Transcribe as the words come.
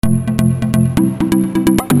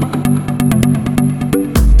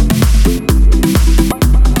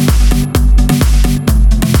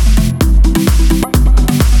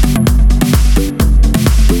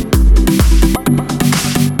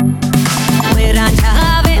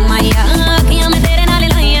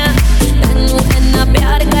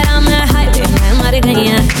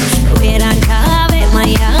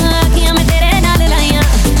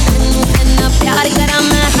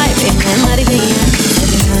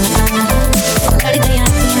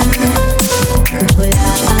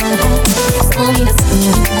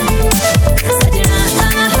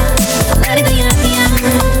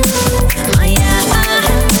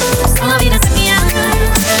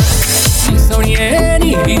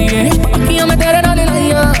नीरिए अखियां मैं तेरे नाल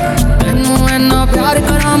लाइया तेनू इन्ना प्यार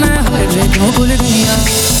करा मैं हाय वे क्यों भुल गईया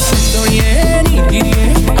सोनिए नीरिए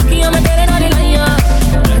अखियां मैं तेरे नाल लाइया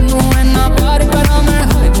तेनू इन्ना प्यार करा मैं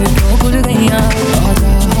हाय वे क्यों भुल गईया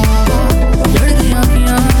आजा लड़ गई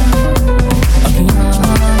अखियां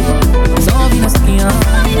सौ भी न सकियां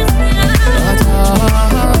आजा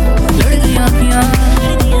लड़ गई अखियां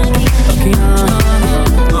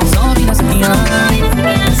सौ भी न सकियां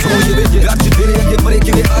सोनिए वे रात तेरे अगे मरे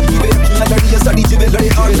किवे आदमी वे अखियां लड़ियां साडी जिवें लड़े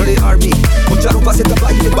आर्मी ਉਹ ਚਾਰੋਂ ਪਾਸੇ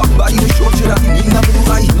ਤਬਾਹੀ ਤੇ ਬਾਖਬਾਰੀ ਦੇ ਸ਼ੋਰ ਚ ਰਾਤੀ ਨੀਂਦ ਨਾ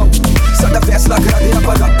ਮੈਨੂੰ ਆਈ ਸਾਡਾ ਫੈਸਲਾ ਕਰਾ ਦੇ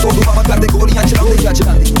ਆਪਾਂ ਰਾਤ ਤੋਂ ਦੁਆਵਾਂ ਕਰਦੇ ਗੋਲੀਆਂ ਚਲਾਉਂਦੇ ਜਾਂ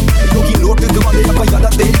ਚਲਾਉਂਦੇ ਲੋਕੀ ਨੋਟ ਗਵਾਉਂਦੇ ਆਪਾਂ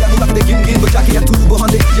ਯਾਦਾਂ ਤੇਰੀਆਂ ਨੂੰ ਰੱਖਦੇ ਗਿਣ ਗਿਣ ਬਚਾ ਕੇ ਹੱਥੂ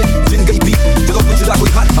ਬਹਾਉਂਦੇ ਜਿੰਨ ਗਈ ਵੀ ਜਦੋਂ ਪੁੱਛਦਾ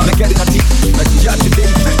ਕੋਈ ਹੱਥ ਮੈਂ ਕਹਿ ਦੇਣਾ ਠੀਕ ਮੈਂ ਯਾਦ ਤੇ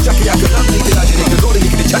ਚੱਕਿਆ ਕਰਾਂ ਨਹੀਂ ਤੇਰਾ ਜਿਹੜੇ ਕਰੋੜ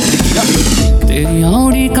ਲਿਖਦੇ ਛੱਡ ਦੇ ਕੀ ਤੇਰੀਆਂ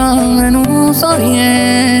ਉਡੀਕਾਂ ਮੈਨੂੰ ਸੋਹਣੀਏ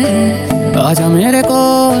ਆਜਾ ਮੇਰੇ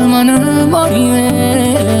ਕੋਲ ਮਨ ਮਾਰੀਏ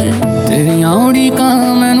ਤੇਰੀਆਂ ਉਡੀਕਾਂ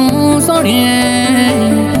ਮੈਨੂੰ ਸੋਹਣੀਏ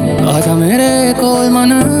आजा मेरे कोल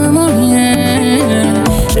मन मानिए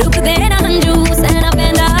रुक तेरा हंजू सहना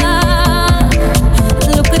पैंदा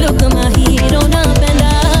लुक लुक माही रोना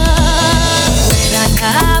पैंदा मेरा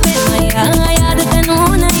वे माया याद तेनू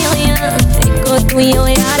नहीं होया देखो तू ही हो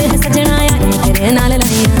यार सजना यार तेरे नाल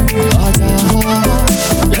लाइया आजा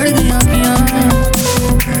लड़ गई अखियां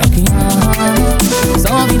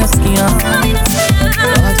सौ भी न सकियां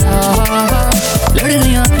आजा लड़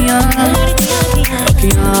गई अखियां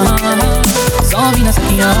सौ भी न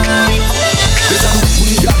सकियां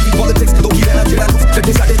पॉलिटिक्स तो की रहना जेड़ा लुक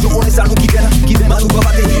कटे साडे जो ओने सानू की कहना मानू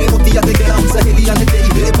बाबा ते हीरे मोतिया ते कहना सहेलियां ने तेरी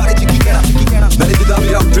मेरे बारे च की कहना मैंने जुदा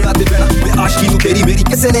मेरा उठना ते पैना मैं आशिकी नू तेरी मेरी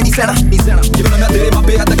किसे ने नहीं सहना जिवें मैं तेरे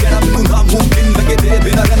मापे हद कहना मैनू नामुमकिन लगे तेरे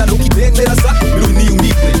बिना रहना लोकी देख मेरा साथ मैनू नहीं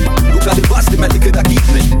उम्मीद ने लोकां दे वास्ते मैं लिखदा गीत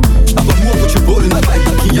ने अब मुंह कुछ बोल ना पाए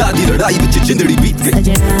कि याद दी लड़ाई विच जिंदड़ी बीत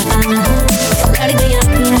गई